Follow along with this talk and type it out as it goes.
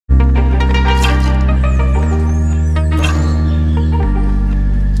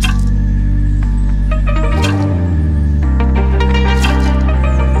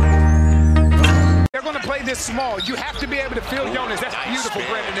small. You have to be able to feel Jonas. That's nice beautiful,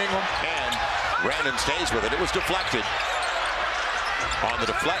 spin. Brandon Ingram. And Brandon stays with it. It was deflected. On the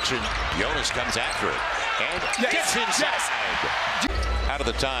deflection, Jonas comes after it. And gets inside. Out of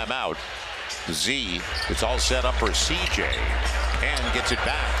the timeout, Z, it's all set up for CJ. And gets it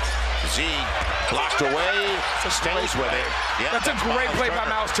back. Z blocked away, stays with it. Yep, that's a great play by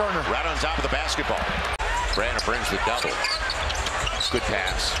Myles Turner. Right on top of the basketball. Brandon brings the double. Good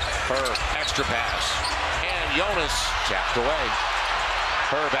pass. Herb, extra pass. And Jonas tapped away.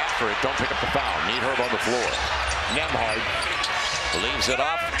 Herb after it. Don't pick up the foul. Need Herb on the floor. Nembhard leaves it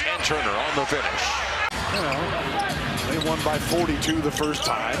up. And Turner on the finish. You know, they won by 42 the first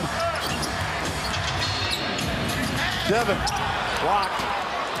time. Devin blocked.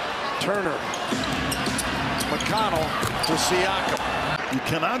 Turner. McConnell to Siakam. You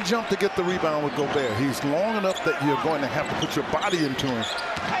cannot jump to get the rebound with Gobert. He's long enough that you're going to have to put your body into him.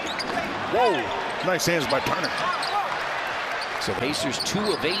 Whoa, nice hands by Turner. So Pacers 2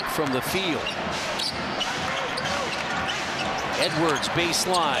 of 8 from the field. Edwards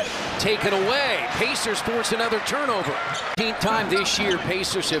baseline, taken away. Pacers force another turnover. 15th time this year,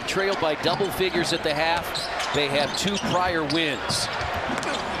 Pacers have trailed by double figures at the half. They have 2 prior wins.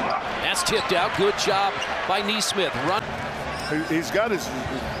 That's tipped out. Good job by Nesmith. Run. He's got his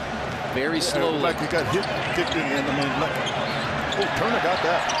very slowly. Like he got hit, kicked in. Oh, Turner got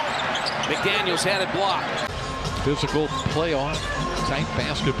that. McDaniels had it blocked. Physical playoff type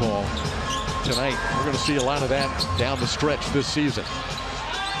basketball tonight. We're going to see a lot of that down the stretch this season.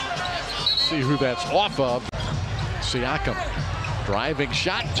 See who that's off of. Siakam. Driving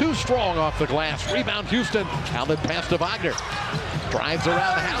shot, too strong off the glass. Rebound Houston. Outlet pass to Wagner. Drives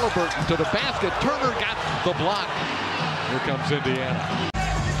around Halliburton to the basket. Turner got the block. Here comes Indiana.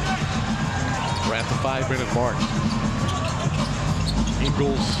 We're at the 5-minute mark.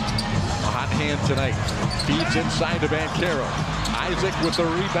 Ingles, a hot hand tonight. Feeds inside to Banchero. Isaac with the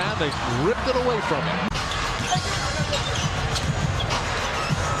rebound. They ripped it away from him.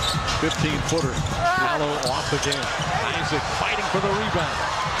 15-footer. Gallo off again. Isaac fighting for the rebound.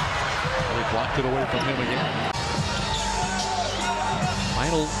 They blocked it away from him again.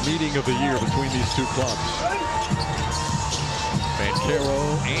 Final meeting of the year between these two clubs.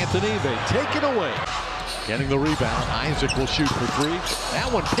 Banchero, Anthony, they take it away. Getting the rebound. Isaac will shoot for 3. That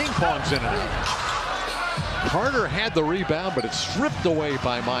one ping-pongs in and out. Carter had the rebound, but it's stripped away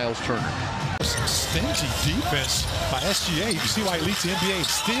by Myles Turner. Stingy defense by SGA. You see why he leads the NBA in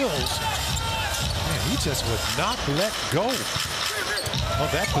steals. Man, he just would not let go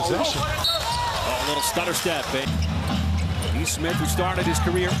of that possession. Oh, a little stutter step, eh? Smith, who started his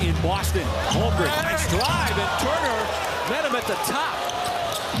career in Boston. Holmgren, nice drive, and Turner met him at the top.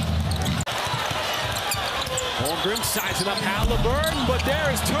 Holmgren sizing up Halliburton, but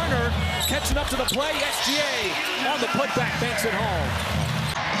there is Turner catching up to the play. SGA on the putback, banks it home.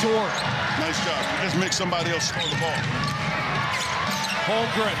 Jordan. Nice job. Just make somebody else score the ball.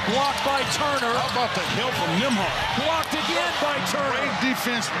 Holmgren blocked by Turner. How about the help from Nembhard? Blocked again by Turner. Great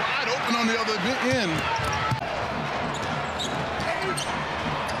defense, wide open on the other end.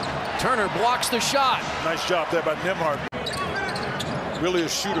 Turner blocks the shot. Nice job there by Nembhard. Really a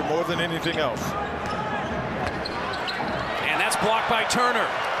shooter more than anything else. And that's blocked by Turner.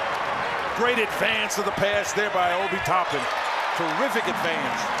 Great advance of the pass there by Obi Toppin. Terrific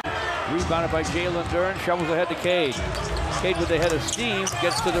advance. Rebounded by Jalen Duren, shovels ahead to Cade. Cade with the head of steam,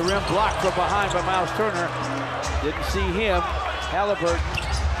 gets to the rim, blocked from behind by Myles Turner. Didn't see him. Halliburton.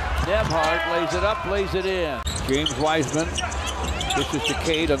 Nembhard lays it up, lays it in. James Wiseman. This is to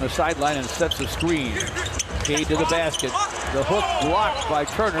Cade on the sideline and sets a screen. Cade to the basket. The hook blocked by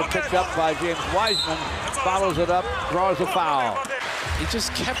Turner, picked up by James Wiseman. Follows it up, draws a foul. He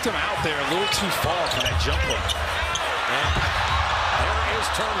just kept him out there a little too far for that jump hook. And there is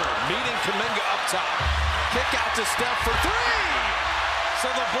Turner meeting Kuminga up top. Kick out to Steph for 3. So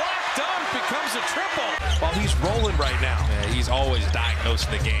the block dunk becomes a triple. Well, he's rolling right now. Yeah, he's always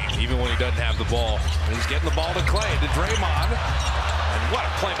diagnosing the game, even when he doesn't have the ball. And he's getting the ball to Clay, to Draymond. And what a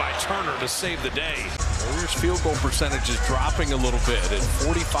play by Turner to save the day. Warriors' field goal percentage is dropping a little bit at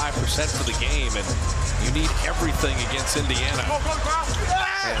 45% for the game, and you need everything against Indiana.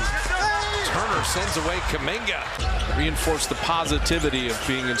 And Turner sends away Kuminga. Reinforce the positivity of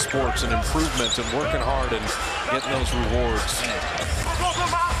being in sports and improvement and working hard and getting those rewards.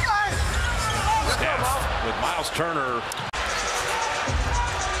 Steph with Myles Turner.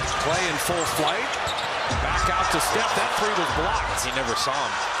 Clay in full flight. Back out to Steph. That 3 was blocked. He never saw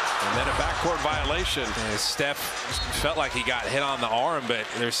him. And then a backcourt violation. And Steph felt like he got hit on the arm, but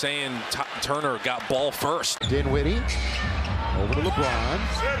they're saying Turner got ball first. Dinwiddie Over to LeBron.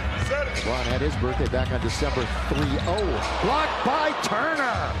 LeBron had his birthday back on December 3-0. Blocked by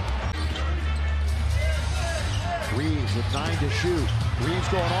Turner. Reeves with 9 to shoot. Reeves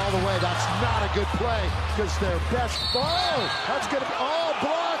going all the way. That's not a good play because their best. Oh, that's going to be all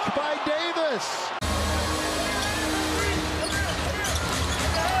blocked by Davis.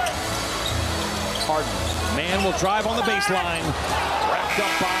 Harden. Man will drive on the baseline. Wrapped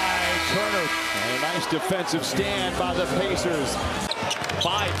up by Turner. And a nice defensive stand by the Pacers.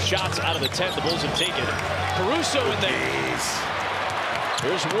 5 shots out of the 10 the Bulls have taken. Caruso in there.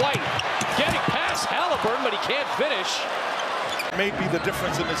 Here's White. Getting past Halliburton, but he can't finish. May be the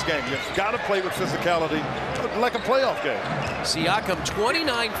difference in this game. You've got to play with physicality like a playoff game. Siakam,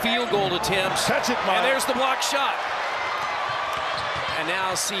 29 field goal attempts. Catch it, Myles. And there's the block shot. And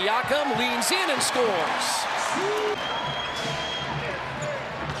now Siakam leans in and scores.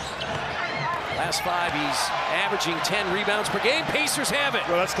 Last 5, he's averaging 10 rebounds per game. Pacers have it.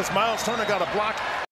 Well, that's because Myles Turner got a block.